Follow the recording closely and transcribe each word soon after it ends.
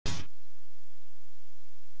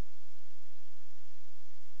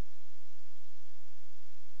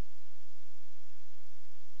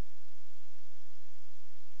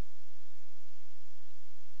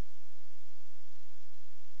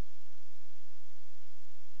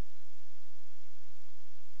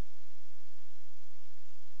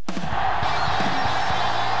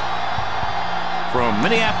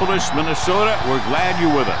Minneapolis, Minnesota, we're glad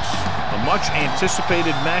you're with us. A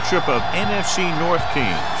much-anticipated matchup of NFC North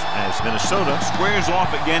teams as Minnesota squares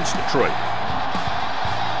off against Detroit.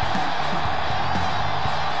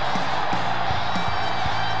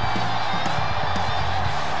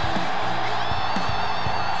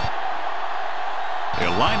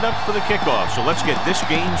 They're lined up for the kickoff, so let's get this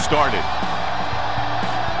game started.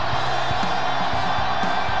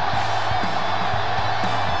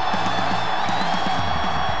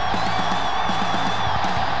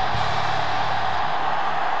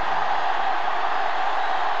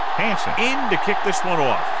 In to kick this one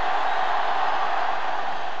off.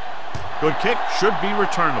 Good kick, should be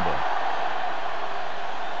returnable.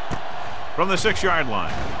 From the 6-yard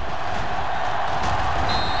line.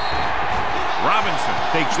 Robinson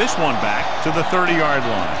takes this one back to the 30-yard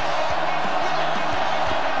line.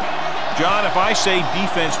 John, if I say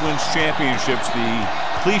defense wins championships, the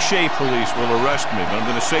cliche police will arrest me, but I'm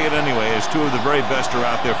going to say it anyway, as two of the very best are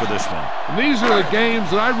out there for this one. And these are the games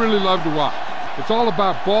that I really love to watch. It's all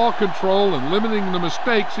about ball control and limiting the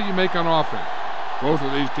mistakes that you make on offense. Both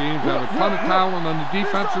of these teams have a ton of talent on the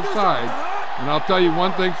defensive side, and I'll tell you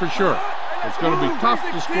one thing for sure. It's going to be tough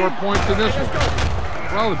to score points in this one.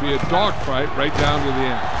 It'll probably be a dogfight right down to the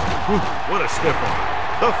end. What a stiff one.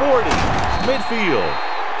 The 40, midfield.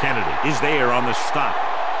 Kennedy is there on the stop.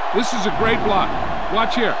 This is a great block.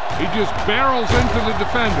 Watch here. He just barrels into the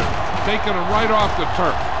defender, taking him right off the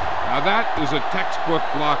turf. Now that is a textbook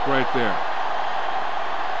block right there.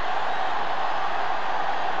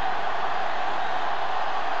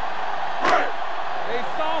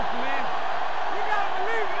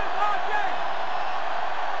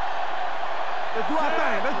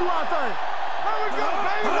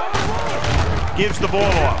 Gives the ball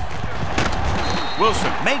off. Wilson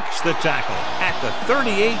makes the tackle at the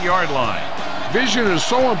 38-yard line. Vision is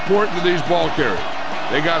so important to these ball carriers.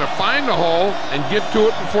 They got to find the hole and get to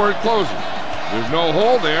it before it closes. There's no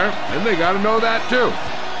hole there, and they got to know that too.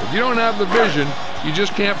 If you don't have the vision, you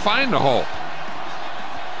just can't find the hole.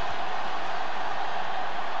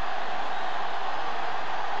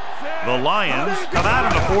 The Lions come out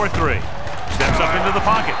in a 4-3. Steps up into the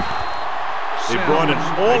pocket. They brought an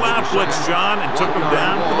all-out blitz, John, and took him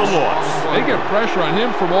down for the loss. They get pressure on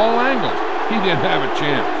him from all angles. He didn't have a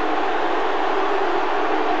chance.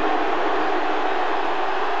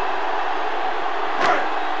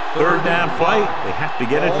 Third down fight. They have to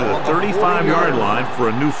get it to the 35-yard line for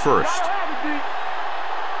a new first.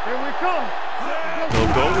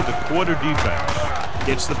 They'll go with the quarter defense.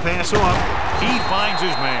 Gets the pass off. He finds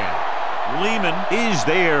his man. Lehman is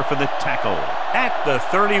there for the tackle at the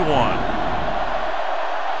 31.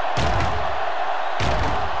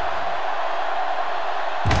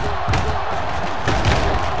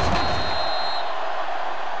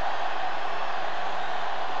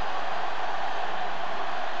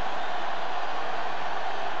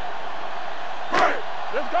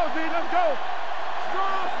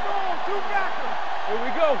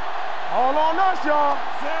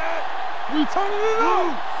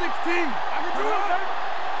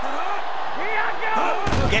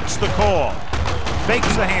 Gets the call. Fakes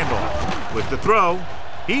the handoff. With the throw,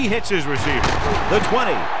 he hits his receiver. The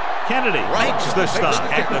 20. Kennedy makes the stop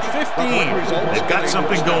at the 15. They've got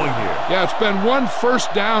something going here. Yeah, it's been one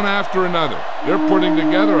first down after another. They're putting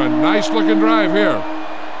together a nice-looking drive here.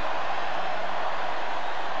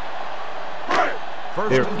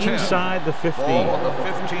 They're inside the 15. Ball on the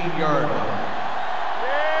 15-yard line.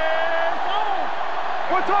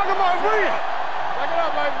 We're talking about Williams. Back it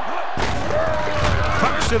up, baby.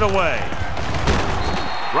 Tucks it away.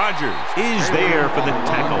 Rogers is there for the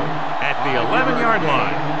tackle at the 11-yard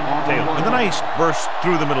line. Taylor with a nice burst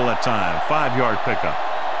through the middle that time. 5-yard pickup.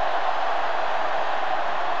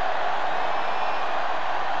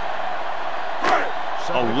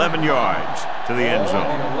 So 11 yards to the end zone.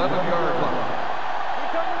 11-yard line.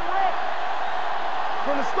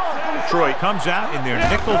 Detroit comes out in their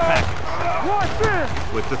nickel package.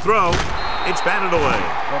 With the throw, it's batted away.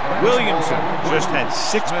 Williamson just had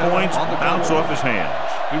 6 points bounce off his hands.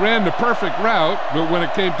 He ran the perfect route, but when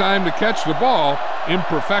it came time to catch the ball,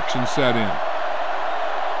 imperfection set in.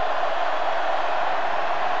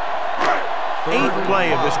 8th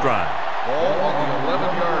play of this drive. Ball on the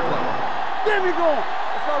 11-yard line. There we go.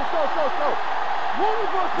 Let's go.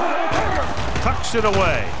 Tucks it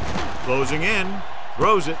away. Closing in.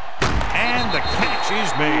 Throws it. And the catch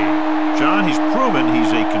is made. John, he's proven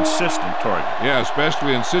he's a consistent target. Yeah,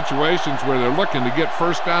 especially in situations where they're looking to get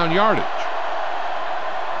first down yardage.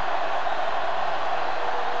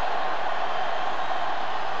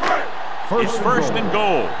 It's first and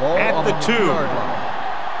goal at the 2.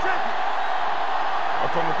 A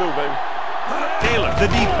coming through, baby. Taylor, the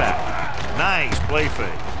deep back. Nice play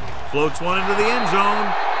fake. Floats one into the end zone.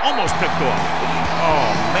 Almost picked off. Oh,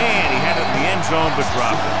 man, he had it in the end zone but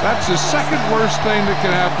dropped it. That's the second worst thing that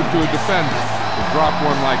can happen to a defender, to drop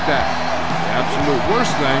one like that. The absolute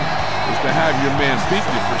worst thing is to have your man beat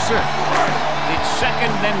you for 6. It's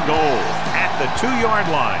second and goal at the 2-yard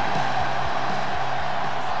line.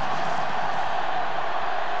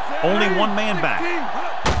 Only one man back.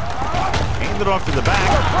 Hand it off to the back.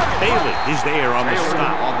 Bailey is there on the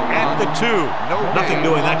stop at the 2. Nothing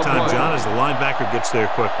doing that time, John, as the linebacker gets there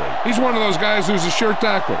quickly. He's one of those guys who's a sure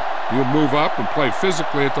tackler. He'll move up and play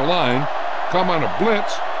physically at the line, come on a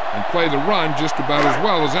blitz, and play the run just about as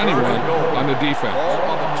well as anyone on the defense. Ball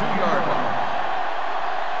on the 2-yard line.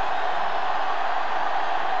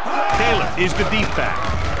 Taylor is the deep back.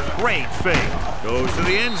 Great fake. Goes to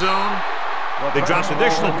the end zone. They dropped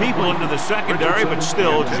additional people into the secondary, but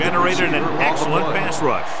still generated an excellent pass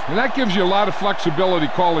rush. And that gives you a lot of flexibility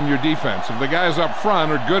calling your defense. If the guys up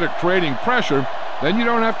front are good at creating pressure, then you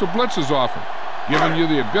don't have to blitz as often, giving you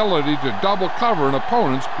the ability to double cover an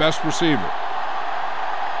opponent's best receiver.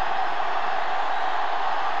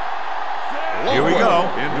 Here we go.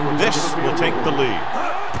 This will take the lead.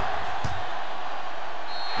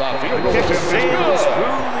 The kick sails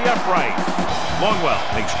through the upright. Longwell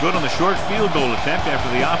makes good on the short field goal attempt after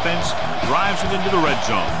the offense drives it into the red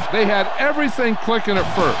zone. They had everything clicking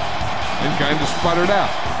at first and kind of sputtered out,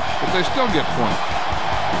 but they still get points.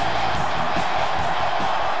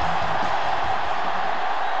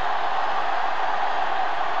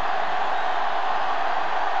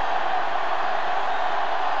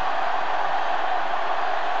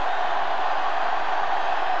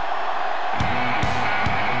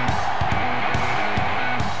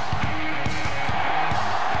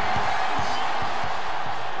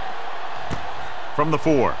 From the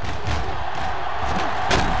 4.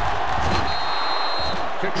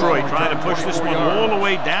 Troy trying to push this one all the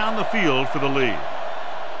way down the field for the lead.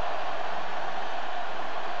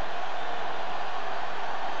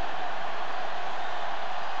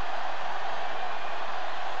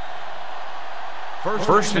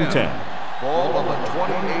 First and 10. Ball on the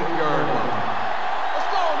 28-yard line. Let's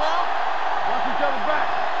go now. Watch each other back.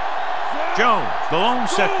 Jones, the lone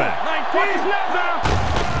setback. 19 now.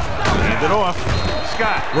 Hand it off.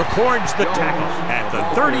 Scott records the tackle at the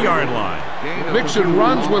 30-yard line. Mixing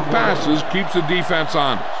runs with passes keeps the defense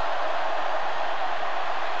honest.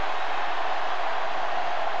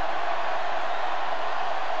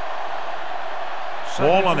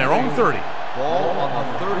 Ball on their own 30. Ball on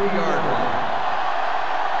the 30-yard line.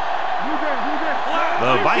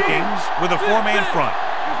 The Vikings with a 4-man front.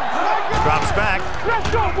 Drops back. Let's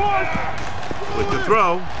go, boys. With the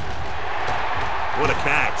throw. What a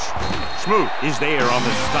catch. Smoot is there on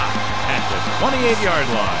the stop at the 28-yard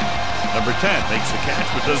line. Number 10 makes the catch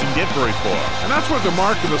but doesn't get very far. And that's what the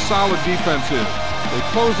mark of a solid defense is. They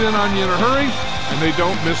close in on you in a hurry, and they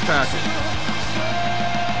don't miss tackles.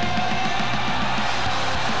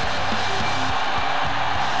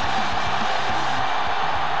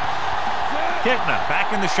 Kitna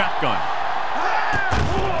back in the shotgun.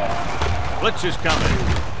 Blitz is coming.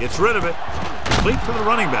 Gets rid of it. Complete for the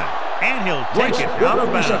running back. And he'll take it out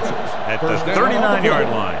of bounds at the 39-yard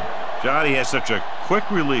line. Johnny has such a quick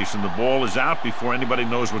release, and the ball is out before anybody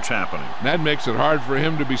knows what's happening. That makes it hard for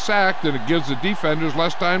him to be sacked, and it gives the defenders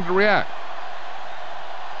less time to react.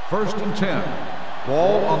 First and 10.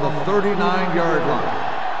 Ball on the 39-yard line.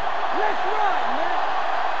 Let's run,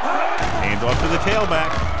 man. Hand off to the tailback.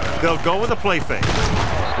 They'll go with a play fake.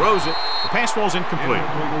 Throws it. The pass ball's incomplete.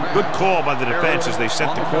 Good call by the defense as they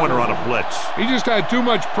sent the corner on a blitz. He just had too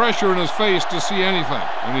much pressure in his face to see anything,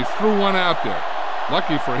 and he threw one out there.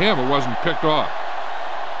 Lucky for him, it wasn't picked off.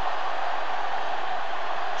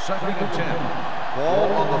 Second and 10.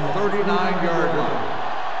 Ball on the 39-yard line.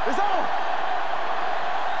 It's on.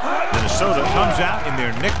 Minnesota comes out in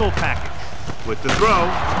their nickel package. With the throw,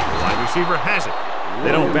 the wide receiver has it.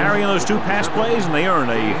 They don't vary on those two pass plays, and they earn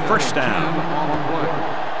a first down.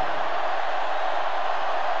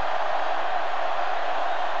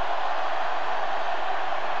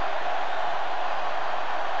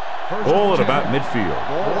 Ball at about midfield.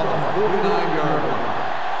 Ball on the 49-yard line.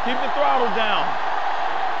 Keep the throttle down.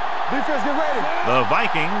 Defense, get ready. The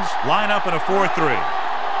Vikings line up in a 4-3.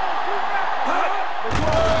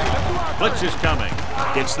 Blitz is coming.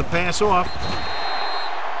 Gets the pass off.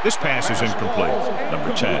 This pass is incomplete.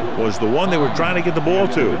 Number 10 was the one they were trying to get the ball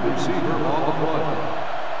to. Receiver on the play.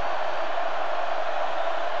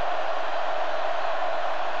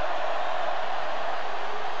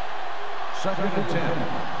 Second and 10.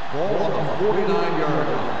 Ball on the 49-yard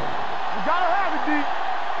line. You gotta have it, D.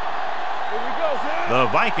 The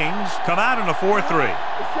Vikings come out in a 4-3. It's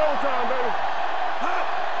showtime, baby.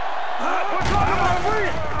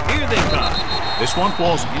 Here they come. This one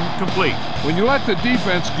falls incomplete. When you let the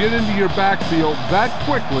defense get into your backfield that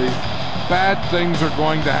quickly, bad things are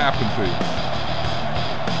going to happen to you.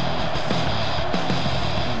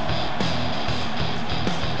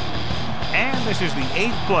 And this is the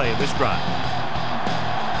 8th play of this drive.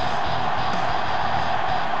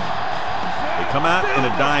 They come out in a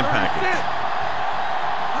dime package.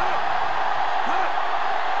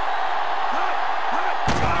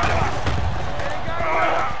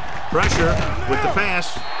 Pressure with the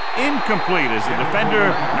pass. Incomplete as the defender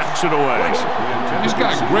knocks it away. He's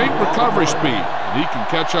got great recovery speed, and he can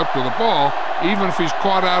catch up to the ball even if he's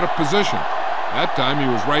caught out of position. That time he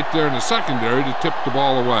was right there in the secondary to tip the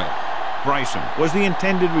ball away. Bryson was the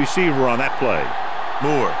intended receiver on that play.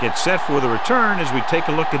 Moore gets set for the return as we take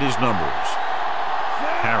a look at his numbers.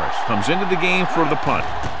 Harris comes into the game for the punt.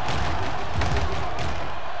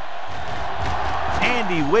 And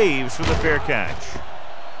he waves for the fair catch.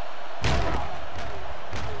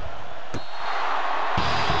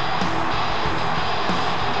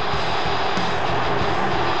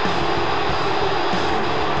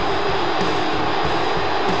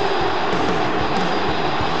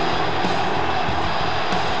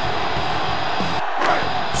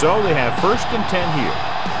 So they have 1st and 10 here.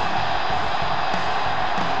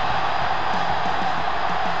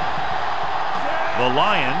 The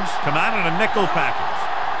Lions come out in a nickel package.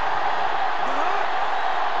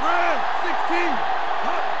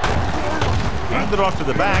 Hand it off to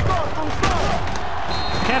the back.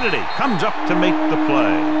 Kennedy comes up to make the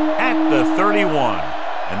play at the 31.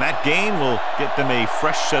 And that gain will get them a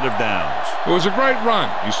fresh set of downs. It was a great run.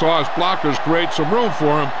 He saw his blockers create some room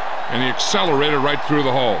for him, and he accelerated right through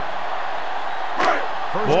the hole.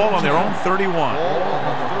 Ball on their own 31. Ball on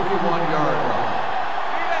the 31-yard line.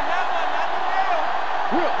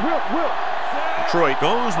 Detroit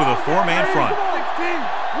goes with a 4-man front.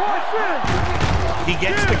 He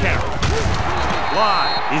gets the carry. Bly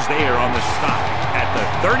is there on the stop at the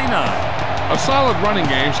 39. A solid running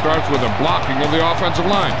game starts with a blocking of the offensive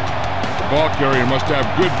line. The ball carrier must have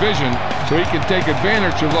good vision so he can take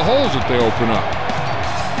advantage of the holes that they open up.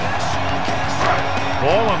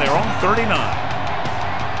 Ball on their own 39.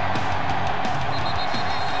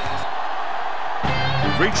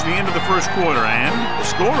 We've reached the end of the first quarter, and the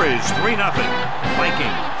score is 3-0.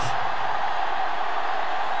 Vikings.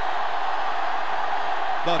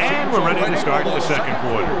 And we're ready to start the second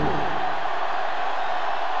quarter.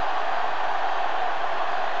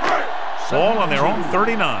 Ball on their own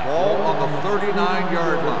 39. Ball on the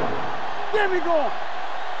 39-yard line. Get me going.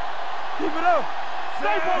 Keep it up.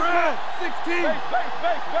 Stay focused. 16.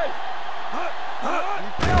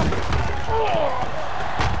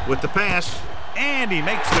 With the pass, and he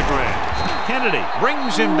makes the grab. Kennedy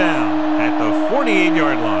brings him down at the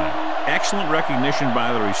 48-yard line. Excellent recognition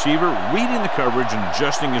by the receiver, reading the coverage and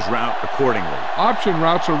adjusting his route accordingly. Option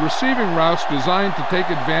routes are receiving routes designed to take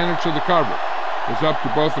advantage of the coverage. It's up to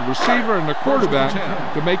both the receiver and the quarterback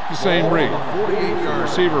to make the same read. If the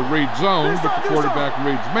receiver reads zone, but the quarterback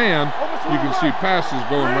reads man, you can see passes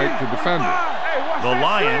going right to defenders. The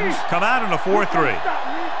Lions come out in a 4-3.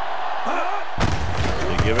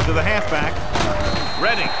 They give it to the halfback.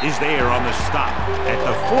 Redding is there on the stop at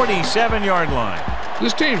the 47-yard line.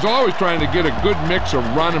 This team's always trying to get a good mix of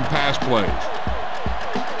run and pass plays.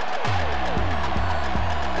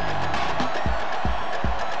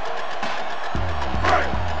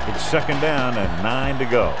 It's 2nd down and 9 to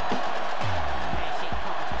go.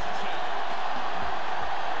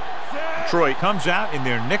 Detroit comes out in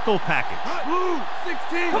their nickel package.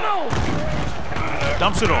 16. Come on.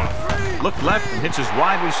 Dumps it off. Look left and hits his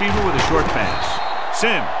wide receiver with a short pass.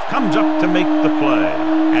 Sims comes up to make the play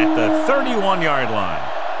at the 31-yard line.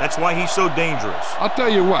 That's why he's so dangerous. I'll tell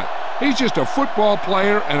you what, he's just a football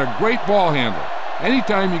player and a great ball handler.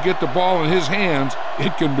 Anytime you get the ball in his hands,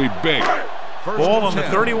 it can be big. Ball on the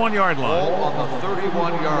 31-yard line. Ball on the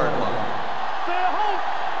 31-yard line. Stay at home.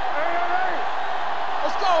 Hey.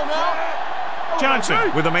 Let's go now.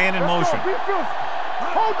 Johnson with a man in motion.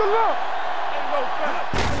 Hold the look.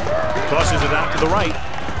 Tosses it out to the right.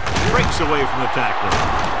 Breaks away from the tackler.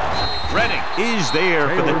 Redding is there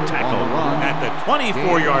for the tackle at the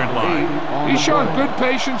 24-yard line. He's shown good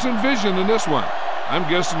patience and vision in this one. I'm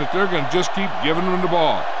guessing that they're going to just keep giving him the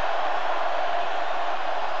ball.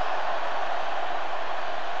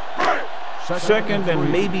 Second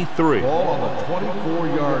and maybe 3. Ball on the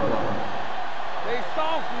 24-yard line. Stay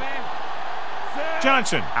soft, man.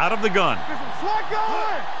 Johnson out of the gun. Get some slack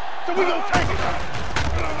going. So we gonna take it.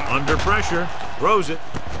 Under pressure. Throws it.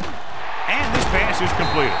 And this pass is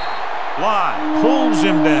completed. Bly pulls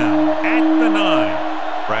him down at the 9.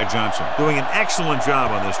 Brad Johnson doing an excellent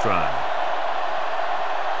job on this drive.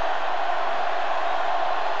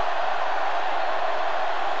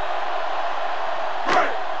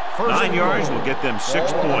 First 9 yards will get them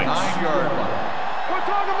 6 points. 9-yard line. We're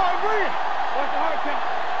talking about brilliant. What's the hard count?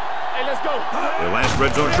 Hey, let's go. Their last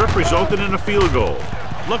red zone trip resulted in a field goal.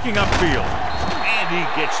 Looking upfield. And he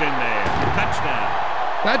gets in there. Touchdown.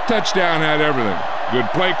 That touchdown had everything. Good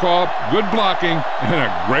play call, good blocking, and a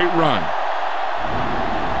great run.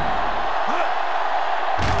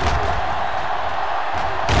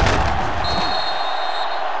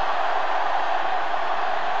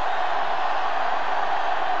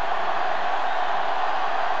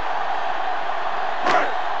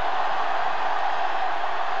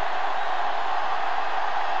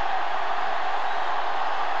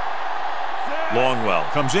 Longwell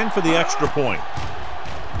comes in for the extra point.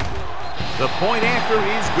 The point after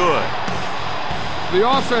is good. The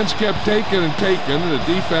offense kept taking and taking, and the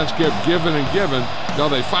defense kept giving and giving until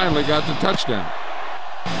they finally got the touchdown.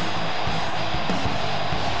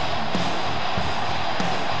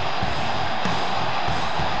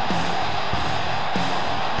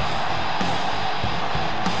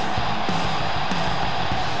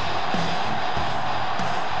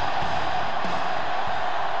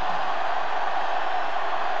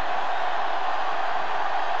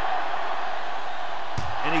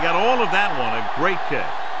 That one, a great kick.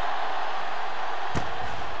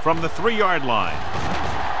 From the 3-yard line.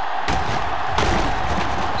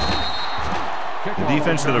 The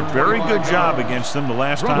defense did a very good job against them the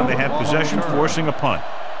last time they had possession, forcing a punt.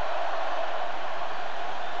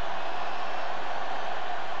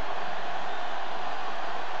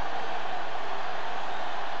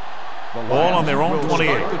 Ball on their own 28.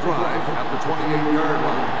 At the 28-yard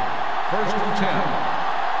line. First and 10.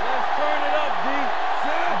 Let's turn it up, D.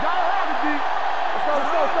 Gotta have it, D.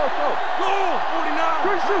 Let's go. Go, 49.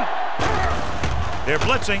 Good shoot. They're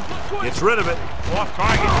blitzing. Gets rid of it. Off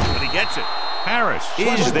target, but he gets it. Harris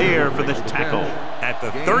is there for the tackle at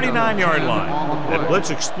the 39-yard line. That blitz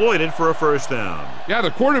exploited for a first down. Yeah,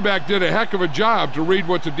 the quarterback did a heck of a job to read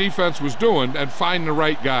what the defense was doing and find the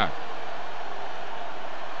right guy.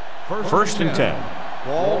 First and 10.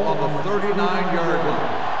 Ball on the 39-yard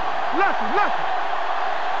line. Left.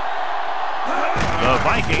 The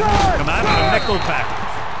Vikings come out in a nickel package.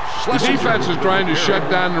 The defense is trying to shut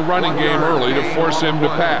down the running game early to force him to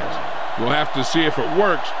pass. We'll have to see if it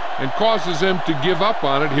works and causes him to give up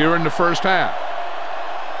on it here in the first half.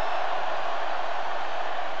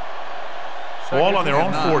 Ball on their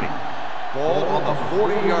own 40. Ball on the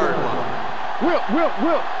 40-yard line.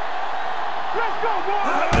 Will. Let's go,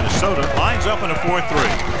 boys. Minnesota lines up in a 4-3.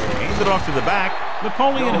 Handed off to the back.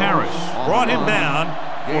 Napoleon Harris brought him down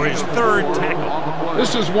for his third tackle.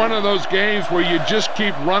 This is one of those games where you just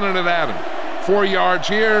keep running it at him. 4 yards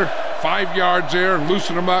here, 5 yards there, and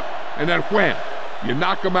loosen them up, and then wham. You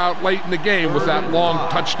knock them out late in the game with that long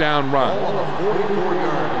touchdown run. Ball on the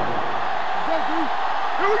 44-yard line.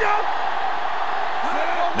 Here we go.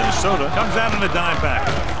 Minnesota comes out in a dime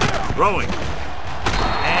package. Throwing.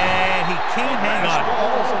 And he can't hang on.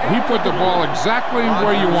 He put the ball exactly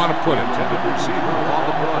where you want to put it. Receiver on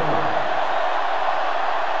the play.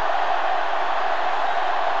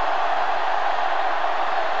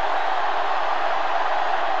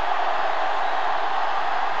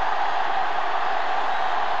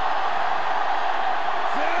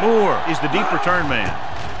 Moore is the deep return man.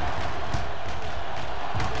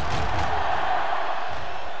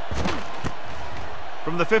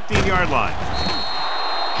 From the 15-yard line.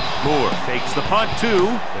 Moore takes the punt to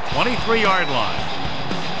the 23-yard line.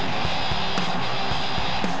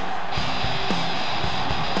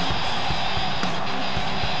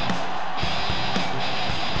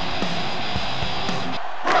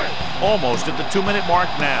 Almost at the 2-minute mark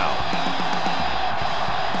now.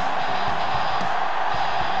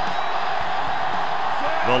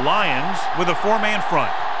 The Lions with a 4-man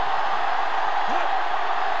front.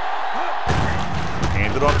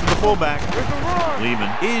 Handed off to the fullback.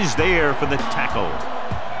 Lehman is there for the tackle.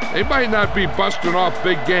 They might not be busting off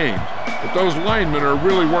big games, but those linemen are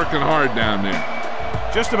really working hard down there.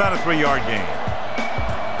 Just about a 3-yard gain.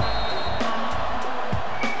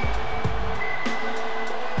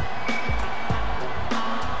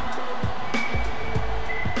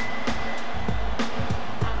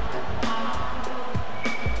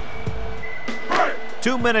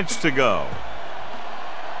 Two minutes to go.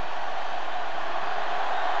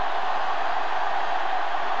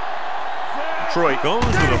 Detroit goes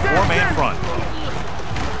with a 4-man front.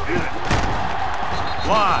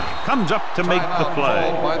 Fly comes up to make the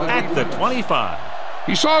play at the 25.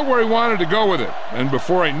 He saw where he wanted to go with it, and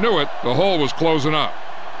before he knew it, the hole was closing up.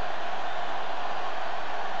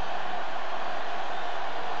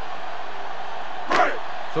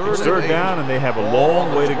 It's third down, and they have a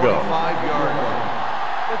long way to go. Let's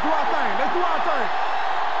do our thing. Let's do our thing.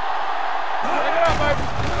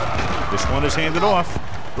 This one is handed off.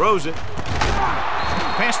 Throws it.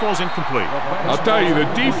 Pass ball's incomplete. I'll tell you, the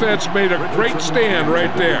defense made a great stand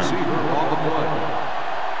right there.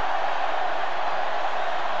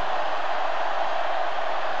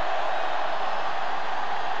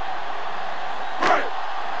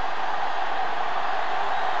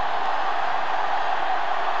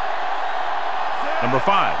 Number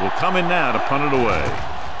 5 will come in now to punt it away.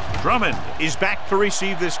 Drummond is back to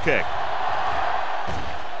receive this kick.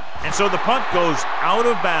 And so the punt goes out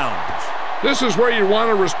of bounds. This is where you want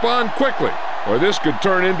to respond quickly, or this could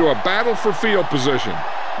turn into a battle for field position.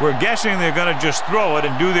 We're guessing they're going to just throw it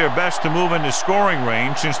and do their best to move into scoring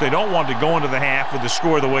range since they don't want to go into the half with the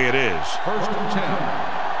score the way it is. First and 10.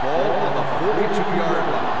 Ball on the 42-yard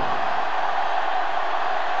line.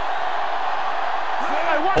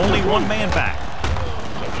 Only one man back.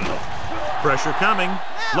 Pressure coming.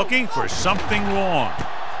 Looking for something long.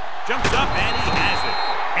 Jumps up and he has it.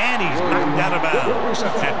 And he's knocked out of bounds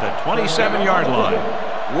at the 27-yard line.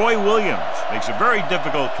 Roy Williams makes a very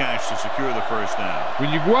difficult catch to secure the first down. When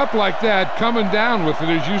you go up like that, coming down with it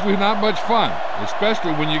is usually not much fun,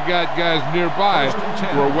 especially when you got guys nearby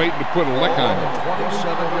who are waiting to put a lick on you.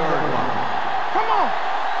 27-yard line. Come on.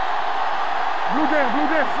 Blue down.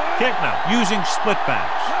 Kick now using split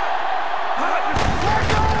backs.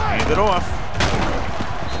 Hand it off.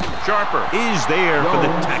 Sharper is there for the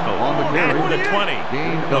tackle at the 20.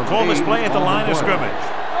 They'll call this play at the line of scrimmage.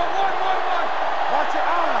 Watch your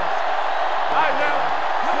eyes. All right, now.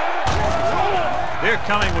 They're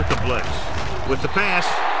coming with the blitz. With the pass.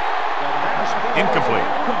 Incomplete.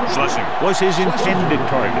 Schlesinger was his intended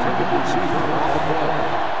target.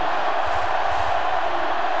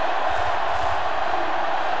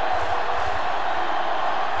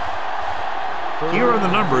 Here are the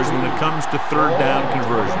numbers when it comes to third down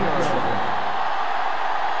conversions.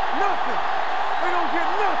 Nothing. We don't get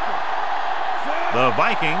nothing. The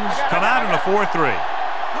Vikings come out in a 4-3.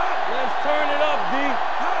 Let's turn it up, D.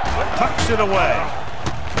 Tucks it away.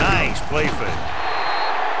 Nice play fake.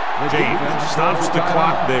 James stops the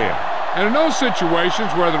clock there. And in those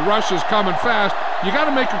situations where the rush is coming fast, you got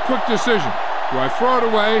to make a quick decision. Do I throw it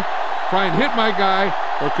away, try and hit my guy,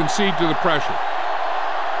 or concede to the pressure?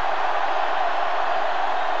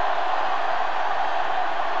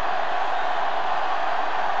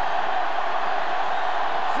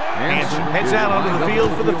 Heads out onto the field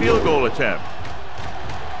for the field goal attempt.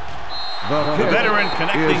 The veteran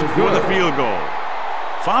connecting for the field goal.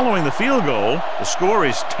 Following the field goal, the score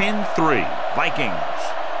is 10-3, Vikings.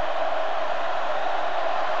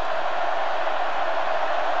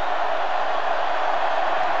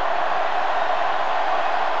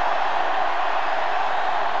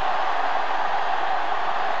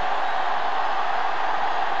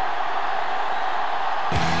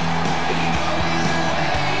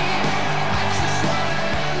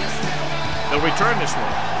 Return this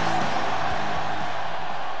one.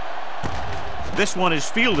 This one is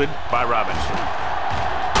fielded by Robinson.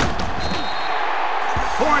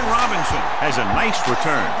 Warren Robinson has a nice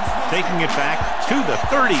return, taking it back to the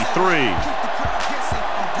 33.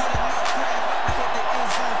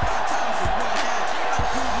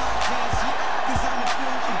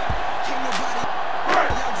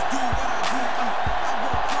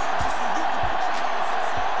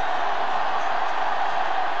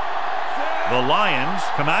 The Lions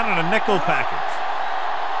come out in a nickel package.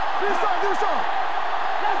 Do something.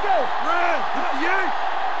 Let's go. Red.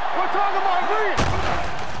 We're talking about green.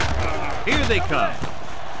 Here they come.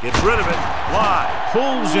 Gets rid of it. Fly.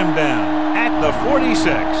 Pulls him down at the 46.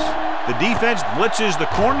 The defense blitzes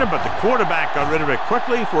the corner, but the quarterback got rid of it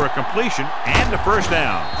quickly for a completion and a first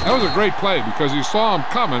down. That was a great play because he saw him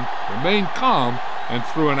coming, remained calm, and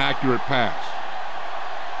threw an accurate pass.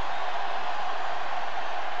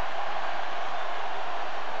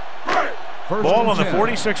 Ball on the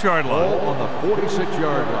 46-yard line. Ball on the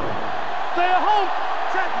 46-yard line. Stay at home.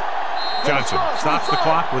 Check it. Johnson stops the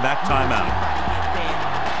clock with that timeout.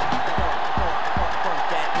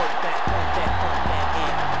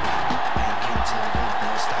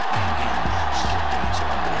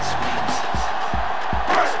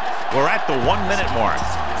 We're at the 1-minute mark.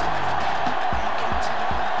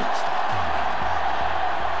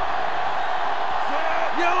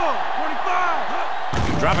 Yellow,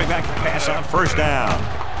 25. Dropping back to pass on first down.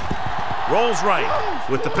 Rolls right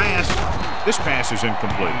with the pass. This pass is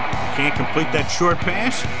incomplete. Can't complete that short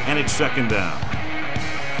pass, and it's second down.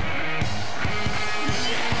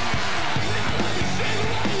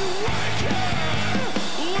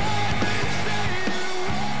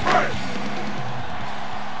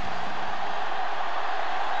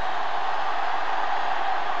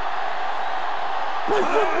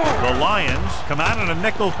 The Lions come out in a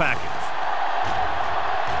nickel package.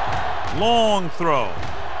 Long throw.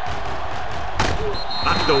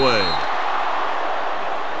 Knocked away.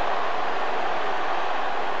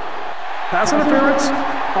 Pass interference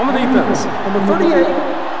on the defense. Number 38.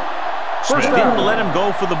 Smith didn't let him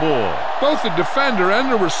go for the ball. Both the defender and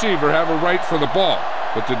the receiver have a right for the ball,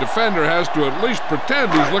 but the defender has to at least pretend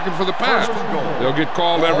he's looking for the pass. They'll get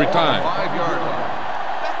called every time. 5-yard line.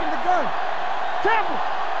 Back in the gun. Temple.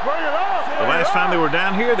 Bring it up. The last time they were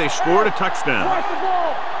down here, they scored a touchdown. Watch the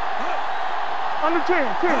ball. Under 10.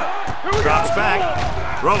 Drops back.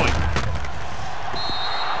 Throwing.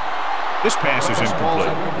 This pass is incomplete.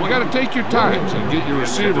 You got to take your time and get your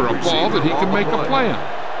receiver a ball that he can make a play on.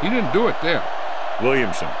 He didn't do it there.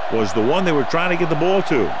 Williamson was the one they were trying to get the ball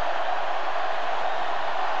to.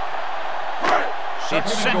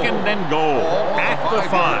 It's second and goal at the 5.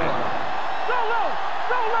 So low.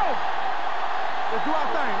 Let's do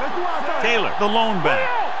our thing. Taylor, the lone back.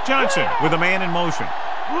 Johnson with a man in motion.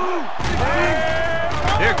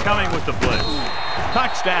 They're coming with the blitz.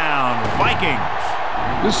 Touchdown, Vikings.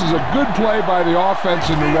 This is a good play by the offense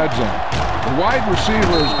in the red zone. The wide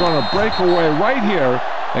receiver is going to break away right here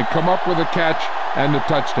and come up with a catch and the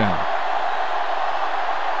touchdown.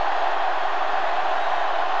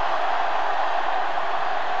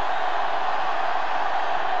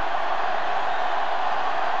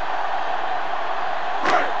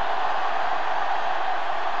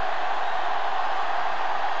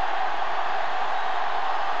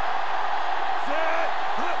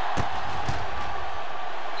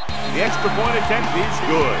 The extra point attempt is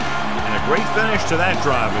good. And a great finish to that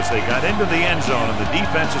drive as they got into the end zone, and the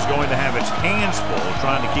defense is going to have its hands full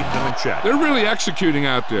trying to keep them in check. They're really executing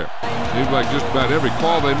out there. Seems like just about every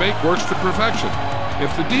call they make works to perfection.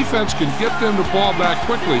 If the defense can get them the ball back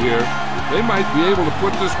quickly here, they might be able to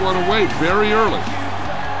put this one away very early.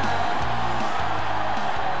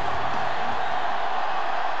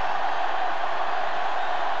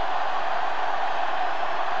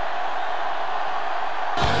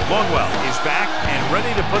 Longwell is back and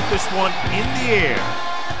ready to put this one in the air.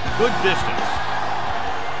 Good distance.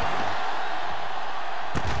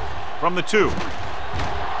 From the 2.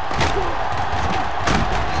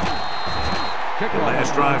 The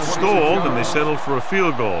last drive stalled, and they settled for a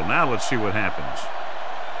field goal. Now let's see what happens.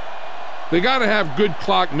 They got to have good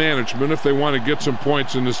clock management if they want to get some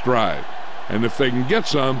points in this drive. And if they can get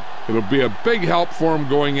some, it'll be a big help for them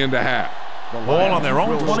going into half. Ball on their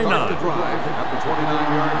own 29. The drive at the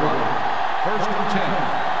 29-yard line. First and 10.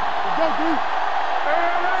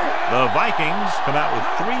 The Vikings come out with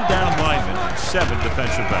 3 down linemen and 7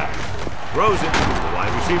 defensive backs. Throws it. The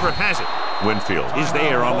wide receiver has it. Winfield is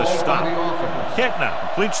there on the stop. Ketna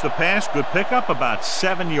completes the pass. Good pickup, about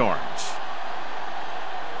 7 yards.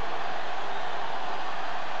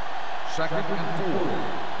 Second and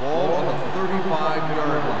 4. Ball on the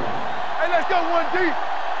 35-yard line. Hey, let's go 1 deep.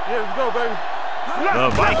 Yeah, let's go, baby. The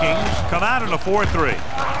Vikings come out in a 4-3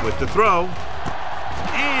 with the throw,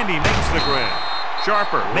 and he makes the grab.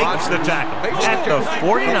 Sharper makes the tackle at the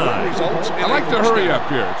 49. I like to hurry up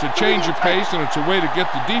here. It's a change of pace, and it's a way to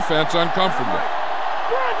get the defense uncomfortable.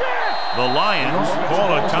 The Lions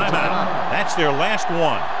call a timeout. That's their last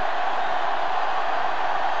one.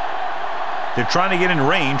 They're trying to get in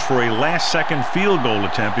range for a last-second field goal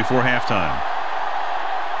attempt before halftime.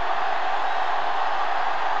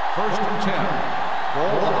 First and 10.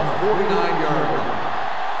 Ball on the 49-yard line.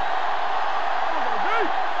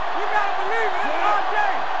 You gotta believe it. It's our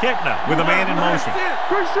day. Ketna with a man in motion.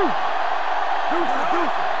 Quick shoot.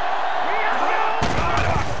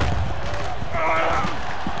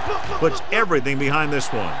 Puts everything behind this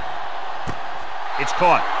one. It's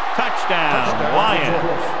caught. Touchdown,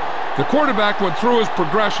 Lions. The quarterback went through his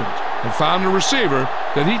progressions and found a receiver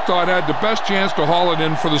that he thought had the best chance to haul it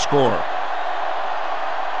in for the score.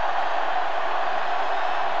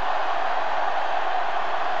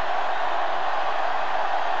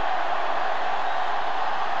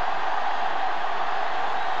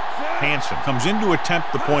 Hanson comes in to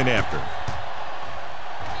attempt the point after.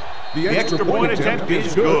 The extra point attempt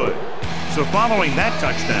is good. So following that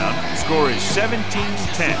touchdown, the score is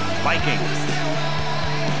 17-10, Vikings.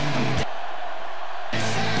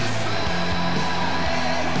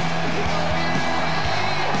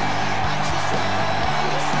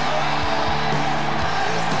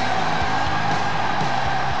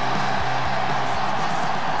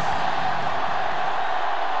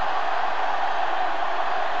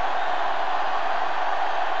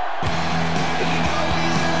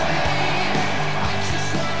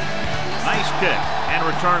 kick and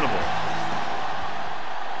returnable.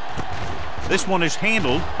 This one is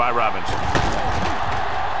handled by Robinson.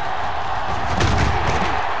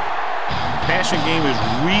 Passing game is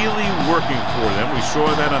really working for them. We saw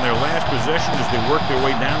that on their last possession as they worked their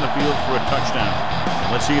way down the field for a touchdown.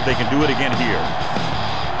 Let's see if they can do it again here.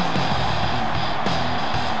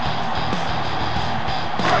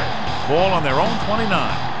 Ball on their own 29.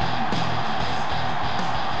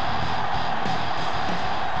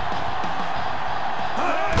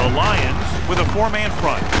 The Lions with a four-man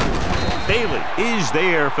front. Bailey is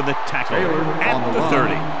there for the tackle at the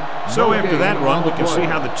 30. So after that run, we can see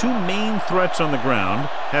how the two main threats on the ground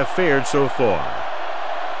have fared so far.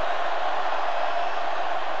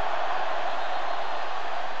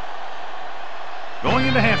 Going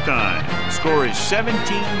into halftime, the score is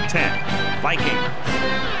 17-10, Vikings.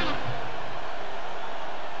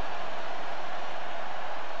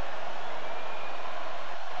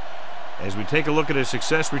 As we take a look at his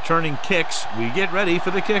success returning kicks, we get ready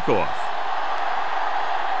for the kickoff.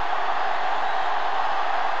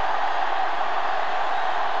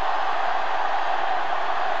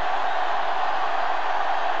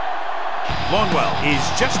 Longwell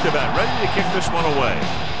is just about ready to kick this one away.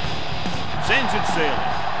 Sends it sailing.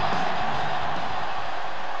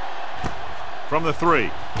 From the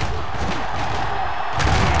 3.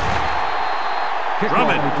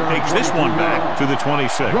 Drummond takes this one back to the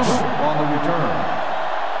 26. On the return.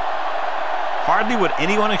 Hardly what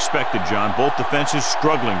anyone expected, John. Both defenses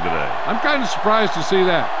struggling today. I'm kind of surprised to see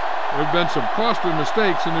that. There have been some costly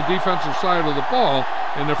mistakes in the defensive side of the ball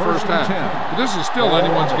in the first half. But this is still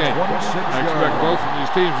anyone's game. I expect both of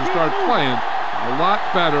these teams to start playing a lot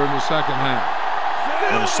better in the second half.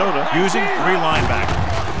 Minnesota using 3 linebackers.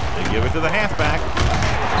 They give it to the halfback.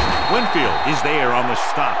 Winfield is there on the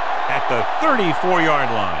stop at the 34-yard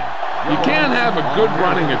line. You can't have a good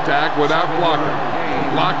running attack without blocking.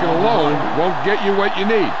 Blocking alone won't get you what you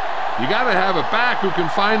need. You got to have a back who can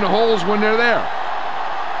find the holes when they're there.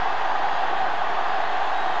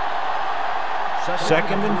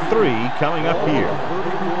 Second and 3 coming up here.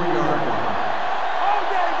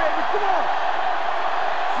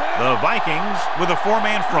 The Vikings with a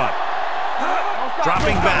 4-man front.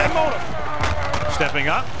 Dropping back. Stepping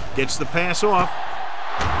up. Gets the pass off.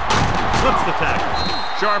 Slips the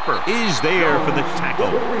tackle. Sharper is there for the tackle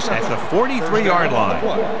at the 43-yard line.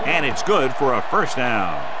 And it's good for a first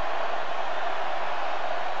down.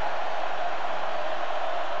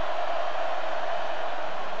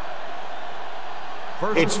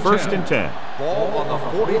 It's first and 10. Ball on the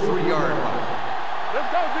 43-yard line. Let's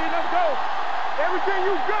go, D. Let's go. Everything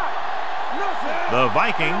you got. The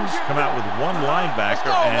Vikings come out with 1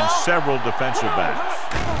 linebacker and several defensive backs.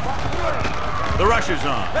 The rush is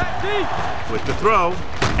on. With the throw,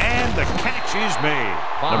 and the catch is made.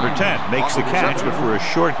 Number 10 makes the catch, but for a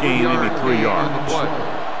short gain, maybe 3 yards.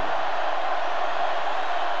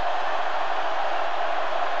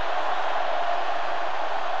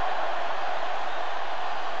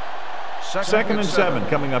 Second and 7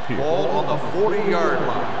 coming up here. Ball on the 40-yard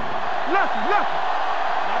line. Left. Not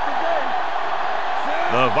today.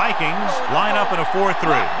 The Vikings line up in a 4-3.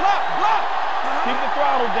 Block. Keep the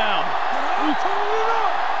throttle down.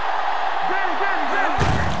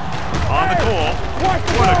 On the call, what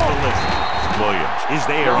a collision. Williams is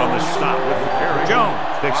there on the stop. Jones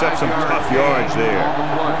picks up some tough yards there.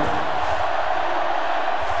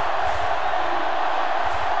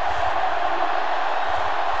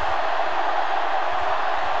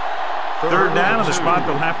 Third down, and the spot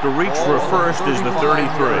they'll have to reach for a first is the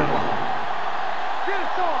 33.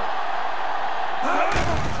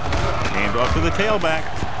 Hand off to the tailback.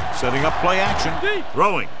 Setting up play action.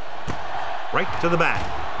 Throwing. Right to the back.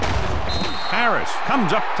 Harris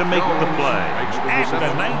comes up to make the play. At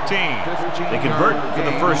the 19. They convert for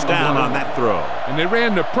the first down on that throw. And they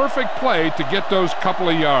ran the perfect play to get those couple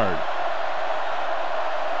of yards.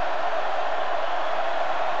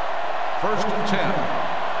 First and 10.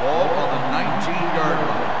 Ball on the 19-yard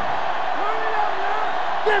line.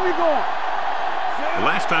 Get me going. The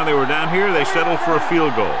last time they were down here, they settled for a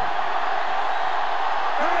field goal.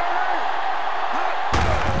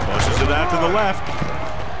 Tosses it out to the left.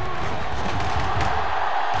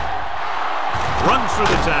 Runs through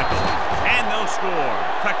the tackle. And they'll score.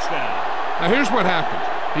 Touchdown. Now here's what happens.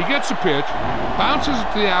 He gets a pitch, bounces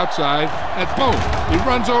it to the outside, and boom, he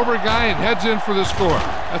runs over a guy and heads in for the score.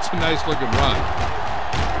 That's a nice looking run.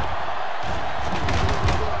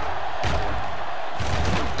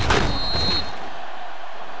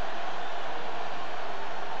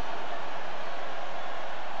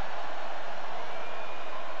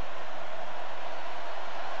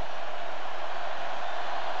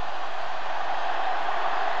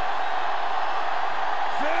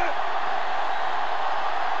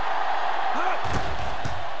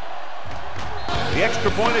 The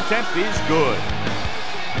extra point attempt is good.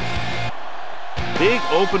 Big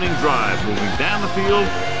opening drive, moving down the field,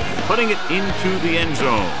 putting it into the end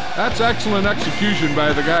zone. That's excellent execution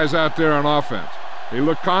by the guys out there on offense. They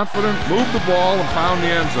looked confident, moved the ball, and found the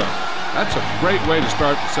end zone. That's a great way to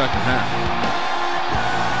start the second half.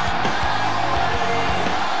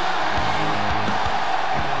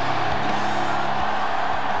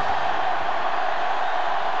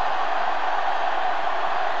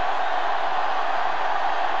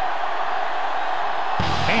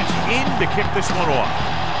 To kick this one off.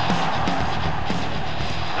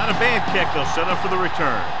 Not a bad kick. They'll set up for the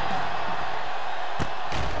return.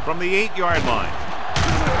 From the 8-yard line.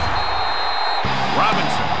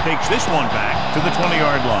 Robinson takes this one back to the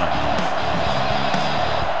 20-yard line.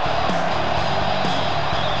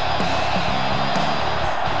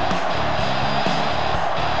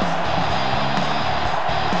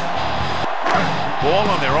 Ball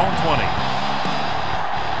on their own 20.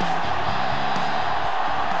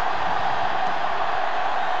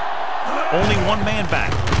 Only one man back.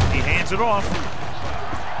 He hands it off.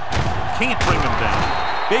 Can't bring him down.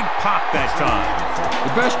 Big pop that time.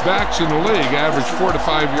 The best backs in the league average 4 to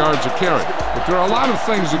 5 yards a carry. But there are a lot of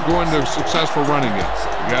things that go into a successful running game.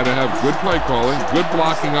 You got to have good play calling, good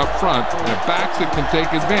blocking up front, and a back that can take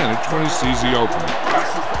advantage when he sees the opening.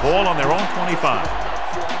 Ball on their own 25.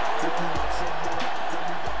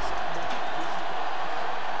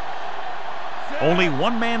 Only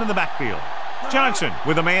one man in the backfield. Johnson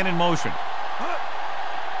with a man in motion.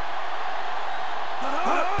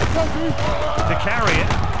 To carry it.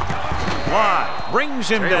 Wide. Brings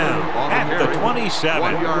him down at the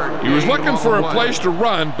 27. He was looking for a place to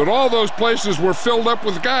run, but all those places were filled up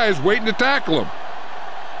with guys waiting to tackle him.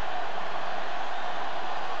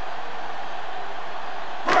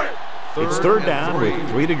 It's third down with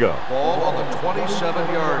 3 to go. Ball on the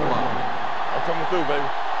 27-yard line. I'm coming through, baby.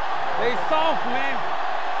 They soft, man.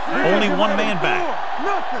 Only one man back.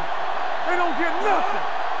 Nothing. They don't get nothing.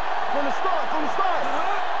 From the start,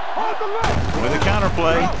 Hold the left. With a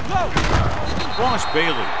counterplay. Ross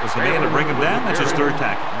Bailey is the man to bring him down. That's his third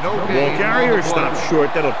tackle. No Ball carrier stops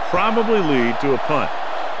short. That'll probably lead to a punt.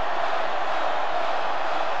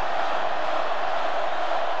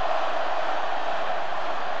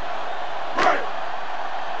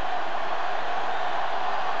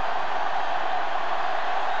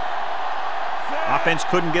 Offense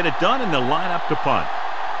couldn't get it done, and they'll line up to punt.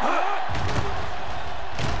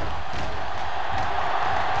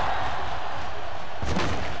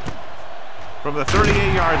 From the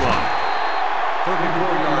 38-yard line.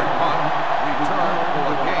 34-yard punt. Return for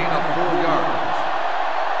a gain of 4 yards.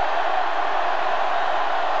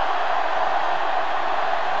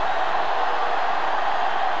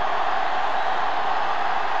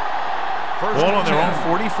 Ball on their own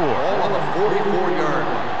 44. Ball on the 44-yard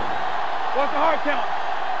line. Watch the hard count.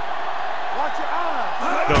 Watch your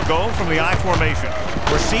eyes. They'll go from the I formation.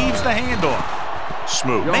 Receives the handoff.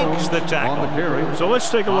 Smooth. Makes the tackle. So let's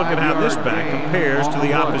take a look at how this back compares to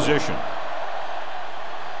the opposition.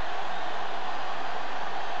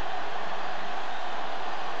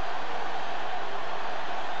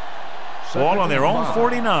 Ball on their own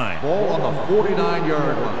 49. Ball on the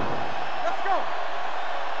 49-yard line. Let's go.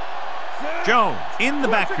 Jones in the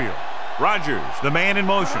backfield. Rodgers, the man in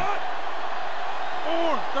motion.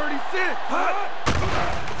 36.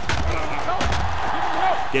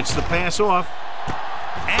 Gets the pass off.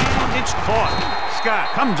 And it's caught. Scott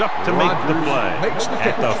comes up to make the play.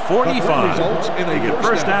 At the 45. They get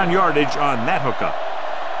first down yardage on that hookup.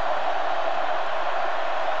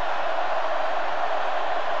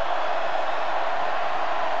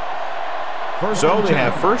 So they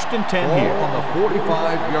have first and 10 here. On the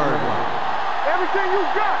 45-yard line. Everything you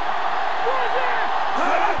got.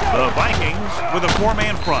 The Vikings with a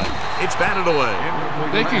 4-man front. It's batted away.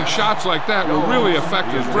 Taking shots like that will really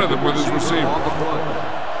affect his rhythm with his receiver.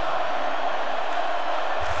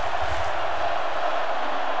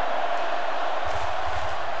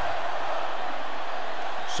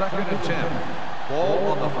 Second and 10.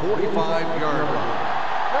 Ball on the 45-yard line.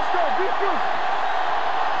 Let's go. Defense.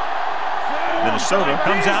 Minnesota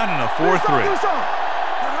comes out in a 4-3.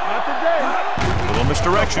 Not today. A little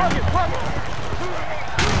misdirection.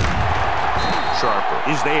 Sharper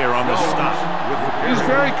is there on the stop. He's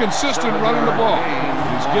very consistent running the ball.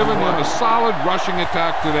 He's given them a solid rushing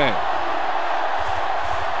attack today.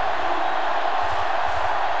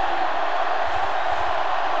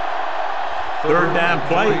 Third down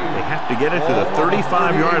play. They have to get it to the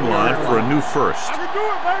 35-yard line for a new first. I can do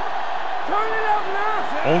it, baby. Turn it up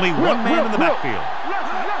now. Only one man in the backfield.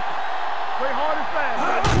 Play hard and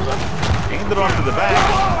fast. Aimed it off to the back.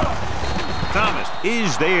 Thomas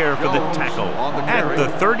is there for the tackle at the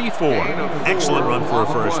 34. Excellent run for a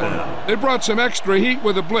first down. They brought some extra heat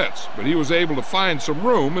with a blitz, but he was able to find some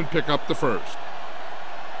room and pick up the first.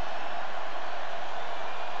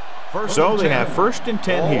 So they have 1st and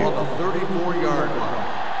 10 here. On the 34-yard line.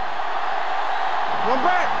 One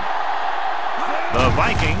back. The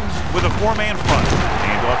Vikings with a 4-man front.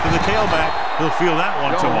 Hand off to the tailback. He'll feel that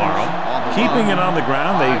one tomorrow. Keeping it on the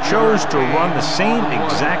ground, they chose to run the same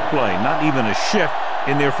exact play, not even a shift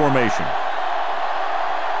in their formation.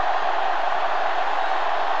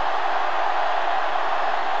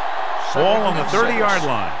 Ball on the 30-yard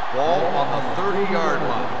line. Ball on the 30-yard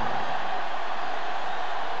line.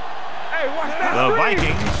 Hey, watch that. The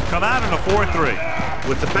Vikings come out in a 4-3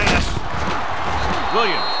 with the pass.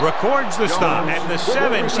 Williams records the stop at the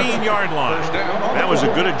 17-yard line. That was a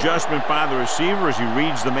good adjustment by the receiver as he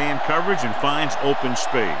reads the man coverage and finds open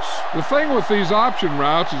space. The thing with these option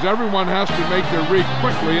routes is everyone has to make their read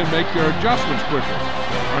quickly and make their adjustments quickly.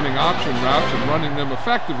 Running option routes and running them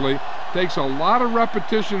effectively takes a lot of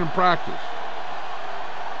repetition and practice.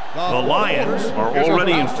 The Lions are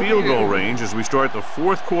already in field goal range as we start the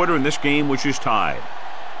 4th quarter in this game, which is tied.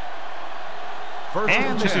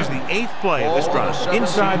 And this is the 8th play of this drive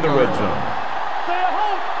inside the red zone. Stay at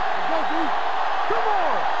home. Come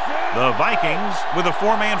on. The Vikings with a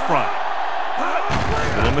 4-man front.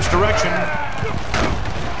 Little misdirection.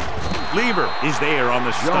 Lieber is there on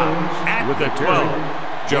the stop at the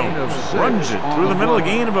 12. Jones runs it through the middle, a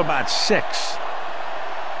gain of about 6.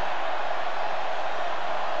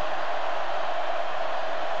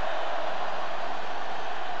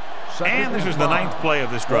 And this is the 9th play of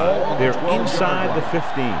this drive. They're inside the 15.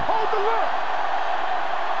 Hold the left.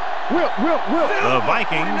 Will. The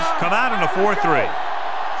Vikings come out in a 4-3.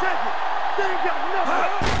 Check it. They ain't got nothing.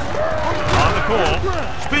 On the pull,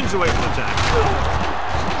 spins away from the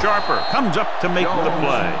tackle. Sharper comes up to make the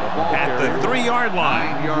play at the 3-yard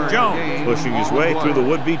line. Jones pushing his way through the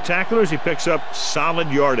would-be tacklers. He picks up solid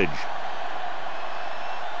yardage.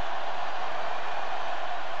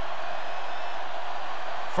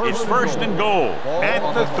 It's 1st and goal at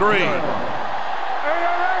the 3. Hey.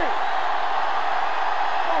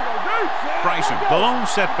 Bryson, the lone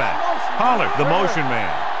setback. Pollard, the motion man.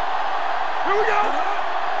 Here we go.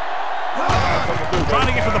 Trying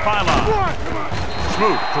to get to the pylon.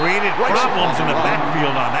 Smoot created problems in the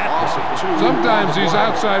backfield on that play. Sometimes these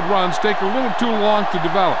outside runs take a little too long to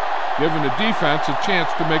develop, giving the defense a chance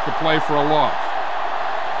to make a play for a loss.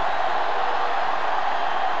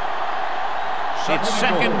 It's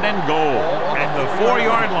 2nd and goal at the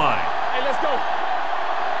 4-yard line. Hey, let's go.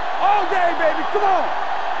 All day, baby. Come on.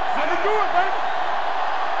 Let me do it, baby.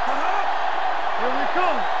 Here we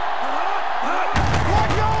come.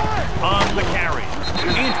 On the carry,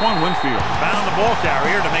 Antoine Winfield found the ball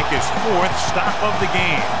carrier to make his 4th stop of the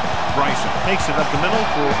game. Bryson takes it up the middle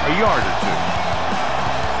for a yard or 2.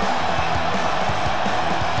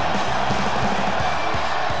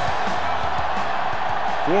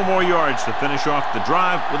 4 more yards to finish off the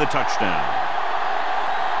drive with a touchdown.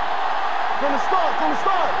 From the start.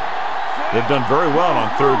 They've done very well on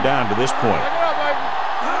 3rd down to this point.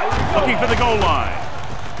 Looking for the goal line.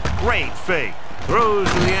 Great fake. Throws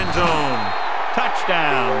to the end zone.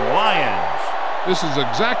 Touchdown, Lions. This is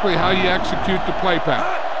exactly how you execute the play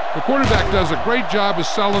pattern. The quarterback does a great job of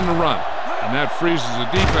selling the run, and that freezes the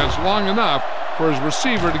defense long enough for his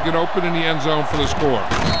receiver to get open in the end zone for the score.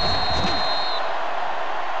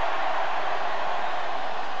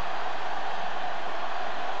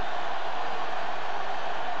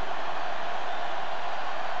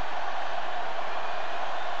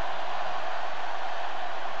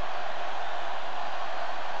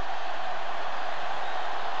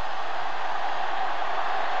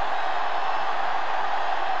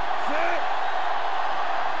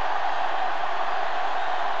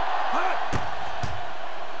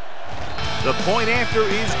 The point after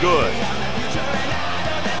is good.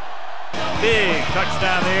 Big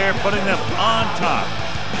touchdown there, putting them on top.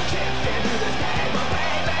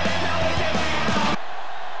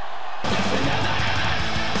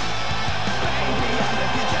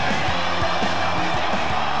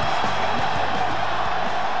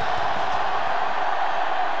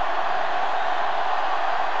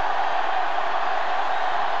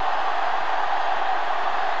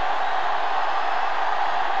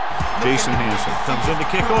 Jason Hansen comes in to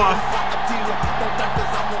kick off.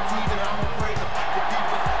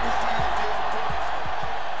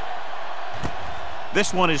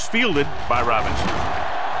 This one is fielded by Robinson.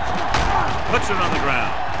 Puts it on the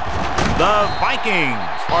ground. The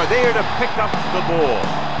Vikings are there to pick up the ball.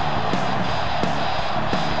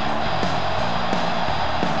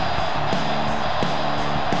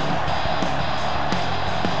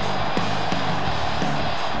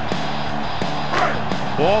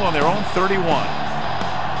 ball on their own 31.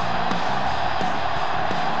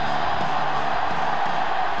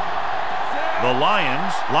 The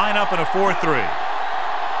Lions line up in a 4-3.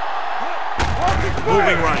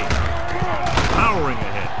 Moving right. Powering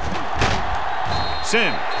ahead.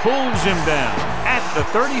 Sim pulls him down at the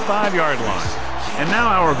 35-yard line. And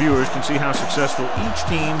now our viewers can see how successful each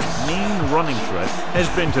team's main running threat has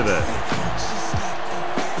been today.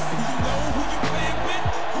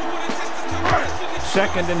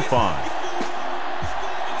 Second and 5.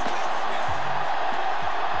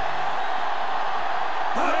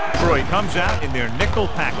 Detroit comes out in their nickel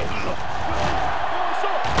package.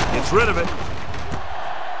 Gets rid of it.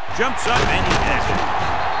 Jumps up and he has it.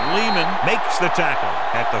 Lehman makes the tackle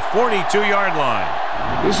at the 42-yard line.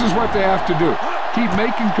 This is what they have to do. Keep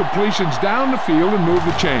making completions down the field and move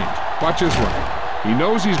the chains. Watch this one. He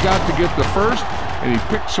knows he's got to get the first, and he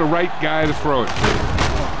picks the right guy to throw it to.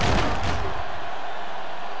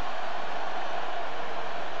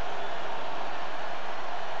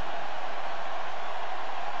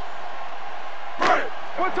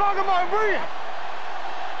 We're talking about brilliant.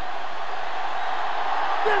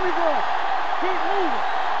 There we go. Keep moving.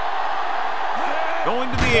 Going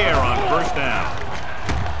to the air on first down.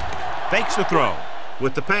 Fakes the throw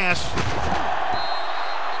with the pass.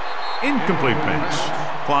 Incomplete pass.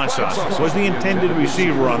 Klausas was the intended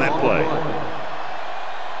receiver on that play.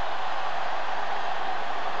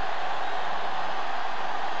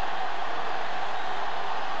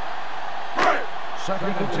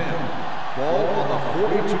 Second and 10. Ball on the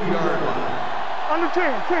 42-yard line. Under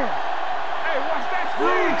 10. Hey, watch that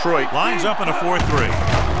screen. Detroit lines up in a 4-3.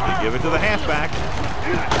 They give it to the halfback.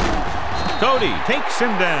 Cody takes him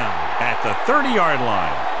down at the 30-yard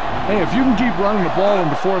line. Hey, if you can keep running the ball in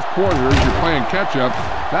the fourth quarter as you're playing catch-up,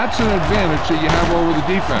 that's an advantage that you have over the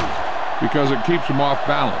defense because it keeps them off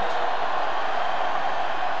balance.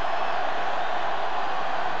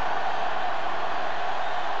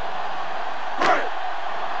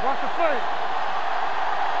 Watch the play.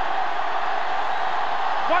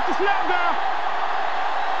 Watch the snap down.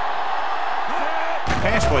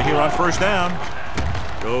 Pass play here on first down.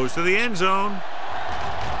 Goes to the end zone.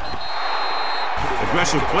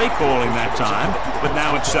 Aggressive play calling that time, but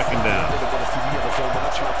now it's second down.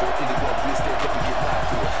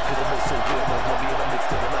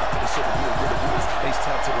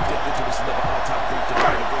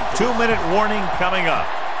 Two-minute warning coming up.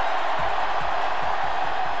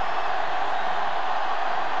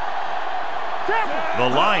 The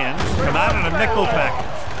Lions come out in a nickel package.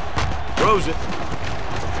 Throws it.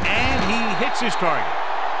 And he hits his target.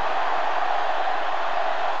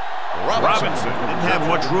 Robinson didn't have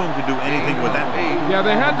much room to do anything with that ball. Yeah,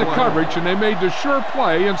 they had the coverage, and they made the sure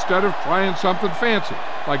play instead of trying something fancy,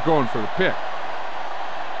 like going for the pick.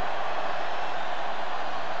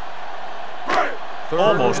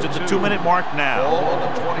 Almost at the 2-minute mark now. Ball on the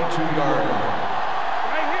 22-yard line.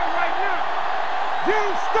 Right here, right now. You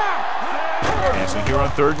stop. Passing here on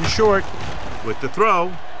third and short with the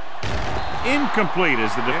throw. Incomplete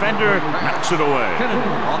as the defender knocks it away.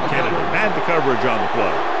 Kennedy had the coverage on the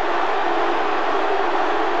play.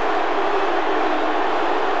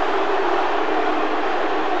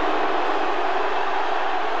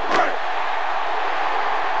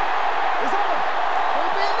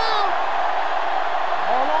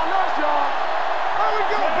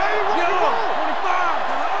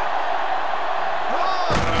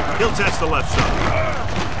 He'll test the left side.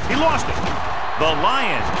 He lost it. The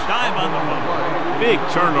Lions dive on the ball. Big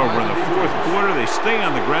turnover in the fourth quarter. They stay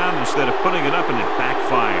on the ground instead of putting it up, and it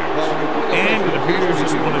backfires. And it appears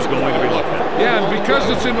this one is going to be looked at. Yeah, and because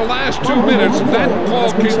it's in the last 2 minutes, that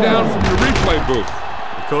call came down from the replay booth.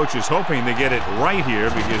 The coach is hoping to get it right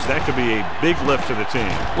here because that could be a big lift to the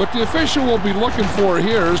team. What the official will be looking for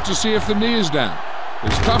here is to see if the knee is down.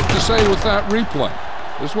 It's tough to say with that replay.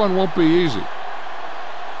 This one won't be easy.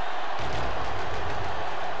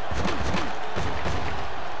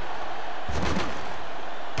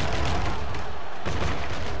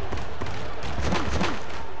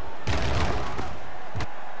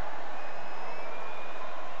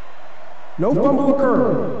 No fumble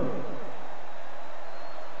occurred.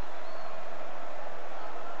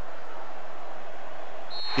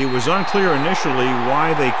 It was unclear initially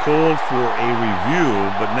why they called for a review,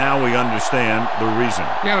 but now we understand the reason.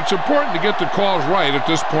 Yeah, it's important to get the calls right at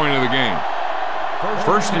this point of the game.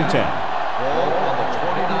 First and 10. Ball on the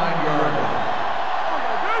 29-yard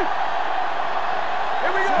line.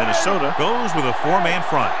 Minnesota goes with a four-man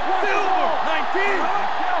front. Silver, 19.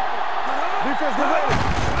 Defense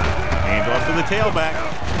developed. Hand off to the tailback.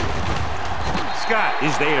 Scott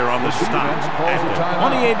is there on the stop at the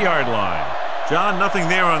 28-yard line. John, nothing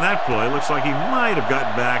there on that play. Looks like he might have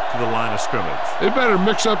gotten back to the line of scrimmage. They better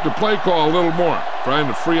mix up the play call a little more, trying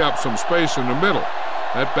to free up some space in the middle.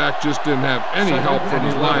 That back just didn't have any help from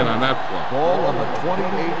his line on that play. Ball on the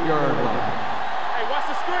 28-yard line. Hey, watch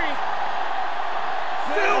the screen.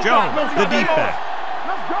 Jones, the deep back.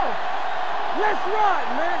 Let's go. Let's run,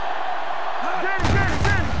 man. Get it.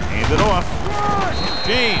 Hand it off.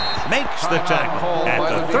 James makes the tackle at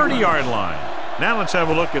the 30-yard line. Now let's have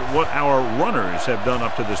a look at what our runners have done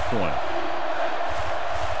up to this point.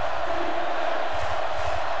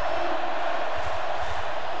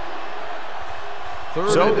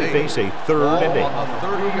 So they face a 3rd and 8. On the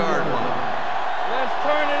 30-yard line. Let's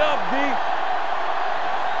turn it up, D.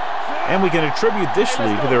 And we can attribute this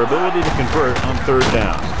lead to their ability to convert on 3rd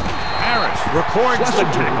down. Harris records the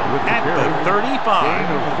tackle at the 35.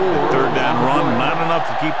 The 3rd down run, not enough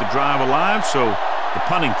to keep the drive alive, so the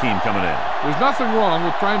punting team coming in. There's nothing wrong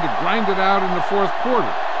with trying to grind it out in the 4th quarter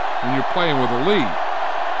when you're playing with a lead.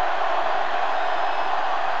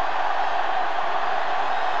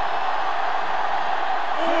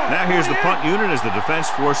 Now here's the punt unit as the defense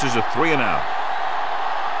forces a 3 and out.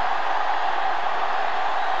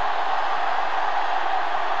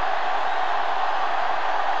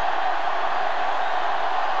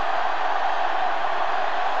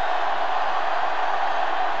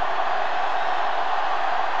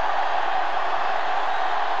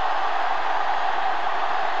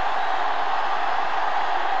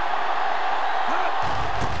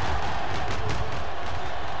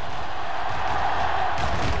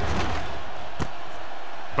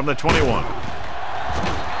 From the 21.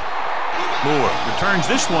 Moore returns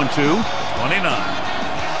this one to 29.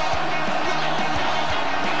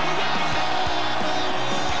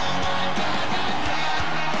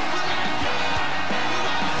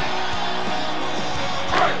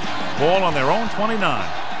 Ball on their own 29.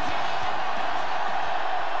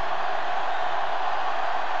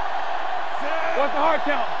 What's the hard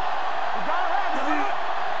count?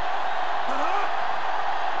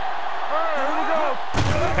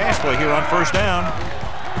 Pass play here on 1st down.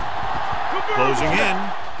 Closing in.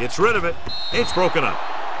 Gets rid of it. It's broken up.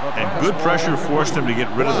 And good pressure forced him to get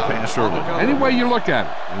rid of the pass early. Any way you look at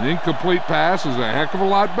it, an incomplete pass is a heck of a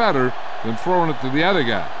lot better than throwing it to the other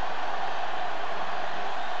guy.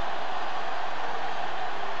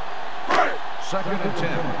 Second and 10.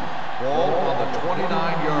 Ball on the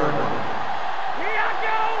 29-yard line. Here I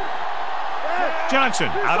go. Johnson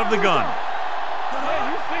out of the gun.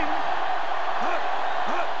 Hey, you see me?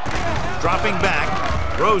 Dropping back.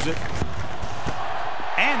 Throws it.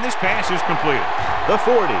 And this pass is completed. The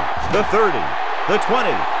 40, the 30, the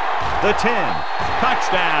 20, the 10.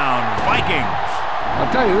 Touchdown, Vikings.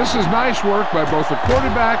 I'll tell you, this is nice work by both the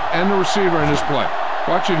quarterback and the receiver in this play.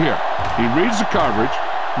 Watch it here. He reads the coverage,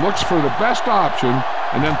 looks for the best option,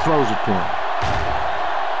 and then throws it to him.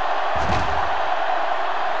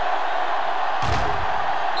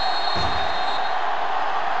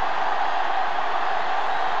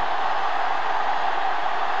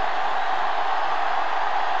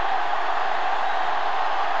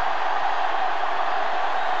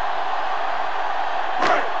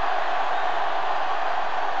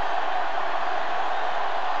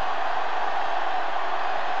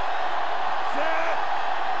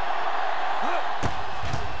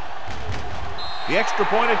 The extra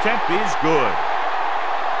point attempt is good.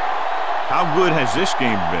 How good has this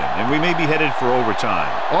game been? And we may be headed for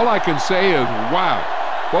overtime. All I can say is, wow.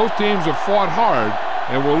 Both teams have fought hard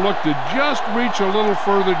and will look to just reach a little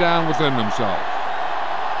further down within themselves.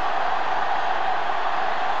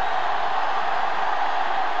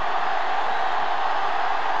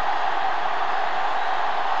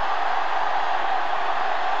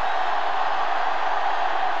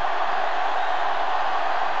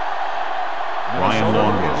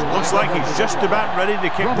 Looks like he's just about ready to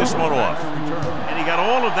kick this one off. And he got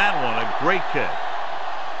all of that one. A great kick.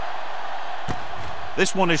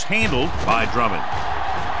 This one is handled by Drummond.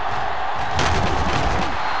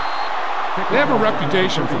 They have a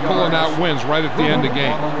reputation for pulling out wins right at the end of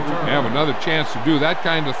games. They have another chance to do that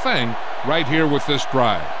kind of thing right here with this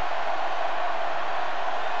drive.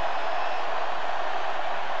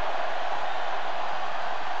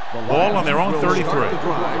 Ball on their own 33. At the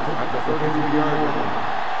 33-yard line.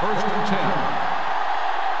 First and 10. All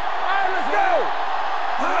right, let's go.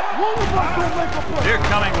 They're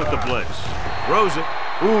coming with the blitz. Throws it.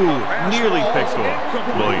 Ooh, nearly picked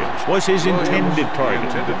off. Williams was his intended target.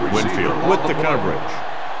 Winfield with the coverage.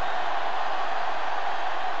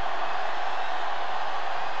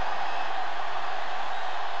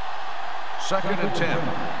 Second and 10.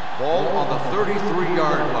 Ball on the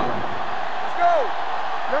 33-yard line. Let's go.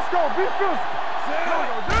 Let's go. Be physical.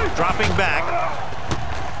 Dropping back.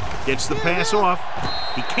 Gets the pass off.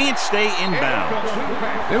 He can't stay in bounds.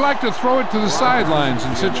 They like to throw it to the sidelines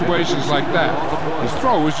in situations like that. His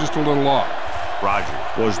throw was just a little off. Rogers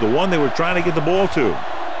was the one they were trying to get the ball to.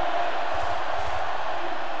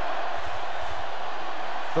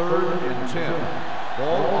 3rd and 10.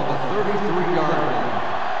 Ball on the 33-yard line.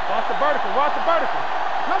 Watch the vertical. Watch the vertical.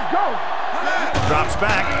 Let's go. Drops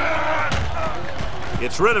back.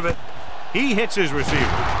 Gets rid of it. He hits his receiver.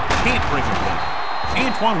 Can't bring him down.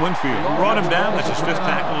 Antoine Winfield brought him down. That's his 5th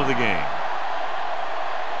tackle of the game.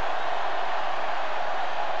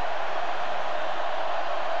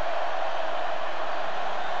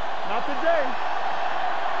 Not today.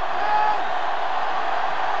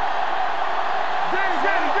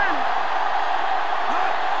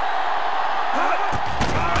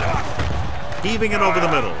 Heaving it over the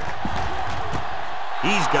middle.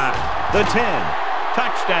 He's got it. The 10.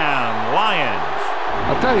 Touchdown, Lions.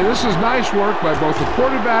 I'll tell you, this is nice work by both the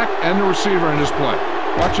quarterback and the receiver in this play.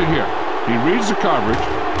 Watch it here. He reads the coverage,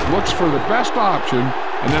 looks for the best option,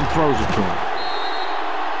 and then throws it to him.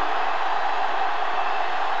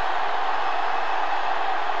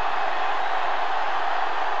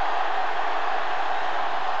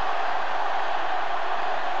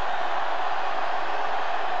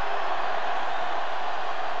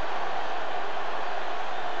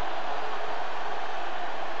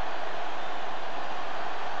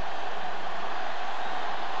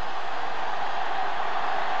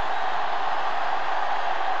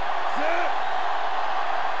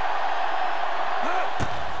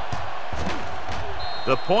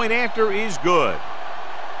 The point after is good.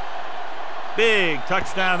 Big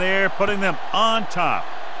touchdown there, putting them on top.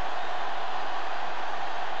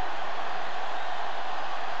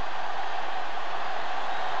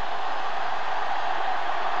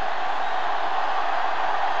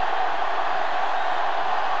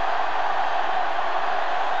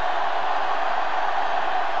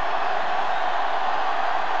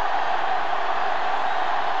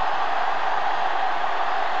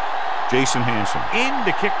 Jason Hanson in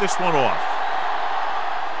to kick this one off.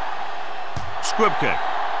 Squib kick.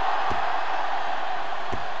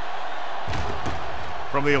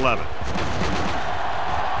 From the 11.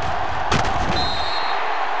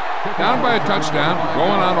 Down by a touchdown,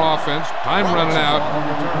 going on offense, time running out.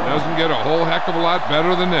 Doesn't get a whole heck of a lot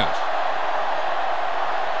better than this.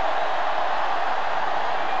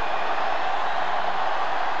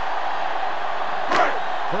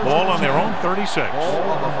 Ball on their own 36. Ball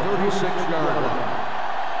on the 36-yard line.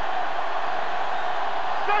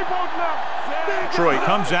 Troy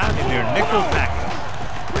comes out in their nickel package.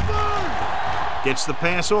 Gets the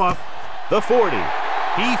pass off. The 40.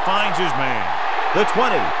 He finds his man. The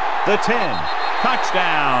 20. The 10.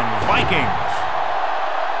 Touchdown, Vikings.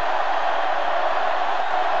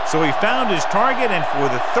 So he found his target, and for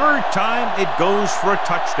the 3rd time, it goes for a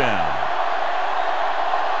touchdown.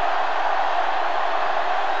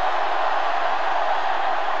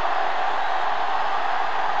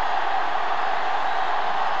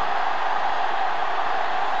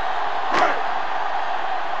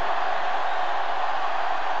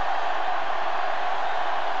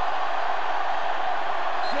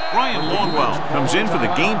 Comes in for the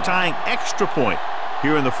game-tying extra point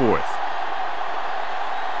here in the 4th.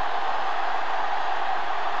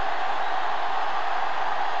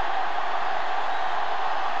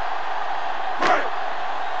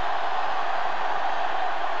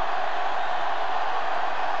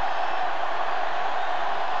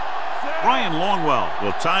 Ryan Longwell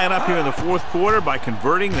will tie it up here in the 4th quarter by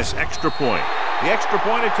converting this extra point. The extra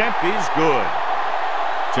point attempt is good.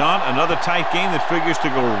 John, another tight game that figures to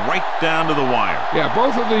go right down to the wire. Yeah,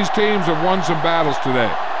 both of these teams have won some battles today,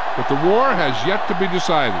 but the war has yet to be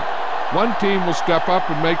decided. One team will step up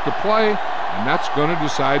and make the play, and that's going to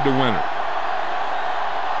decide the winner.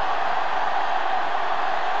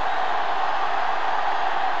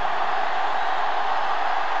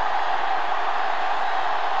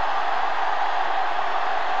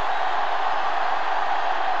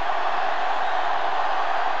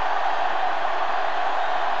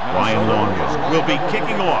 Will be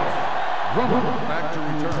kicking off. Back to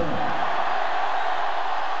return.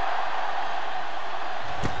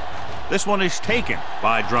 This one is taken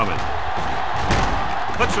by Drummond.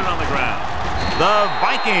 Puts it on the ground. The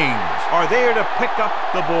Vikings are there to pick up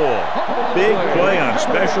the ball. Big play on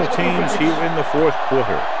special teams here in the 4th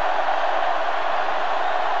quarter.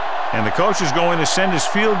 And the coach is going to send his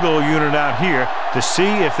field goal unit out here to see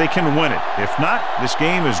if they can win it. If not, this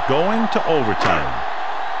game is going to overtime.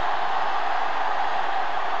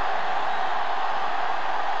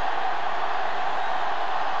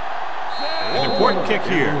 Short kick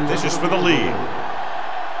here. This is for the lead.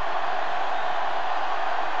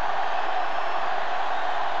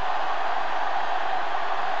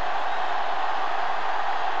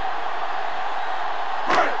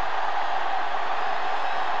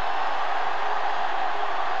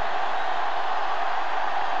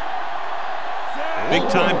 Big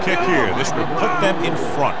time kick here. This would put them in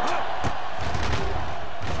front.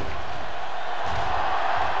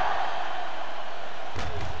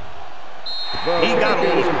 He got a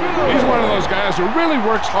little. He's one of those guys who really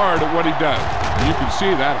works hard at what he does. And you can see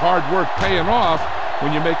that hard work paying off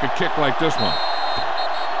when you make a kick like this one.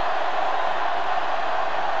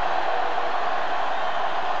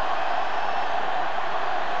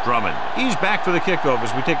 Drummond. He's back for the kickoff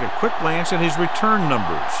as we take a quick glance at his return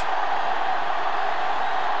numbers.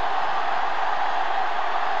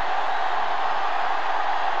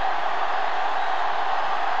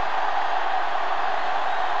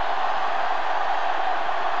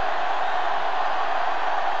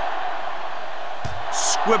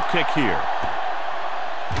 Squib kick here.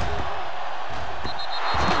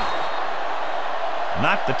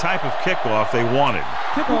 Not the type of kickoff they wanted.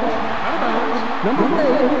 Kickoff out of bounds. Number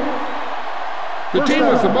 8. The team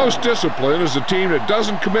with the most discipline is the team that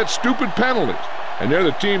doesn't commit stupid penalties, and they're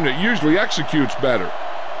the team that usually executes better.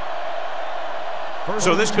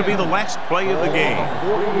 So this could be the last play of the game.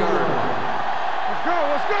 Let's go,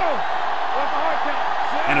 let's go.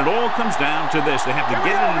 And it all comes down to this. They have to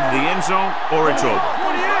get it into the end zone or it's over.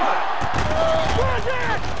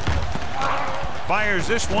 Fires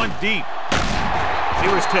this one deep. He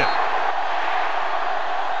was tipped.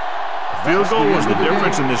 Field goal was the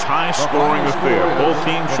difference in this high-scoring affair. Both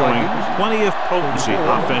teams showing plenty of potency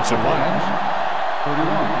offensively.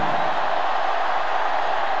 31.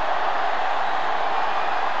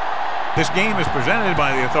 This game is presented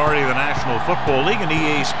by the authority of the National Football League and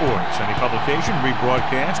EA Sports. Any publication,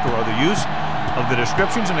 rebroadcast, or other use of the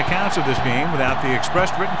descriptions and accounts of this game without the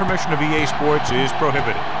expressed written permission of EA Sports is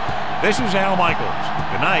prohibited. This is Al Michaels.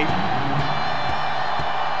 Good night.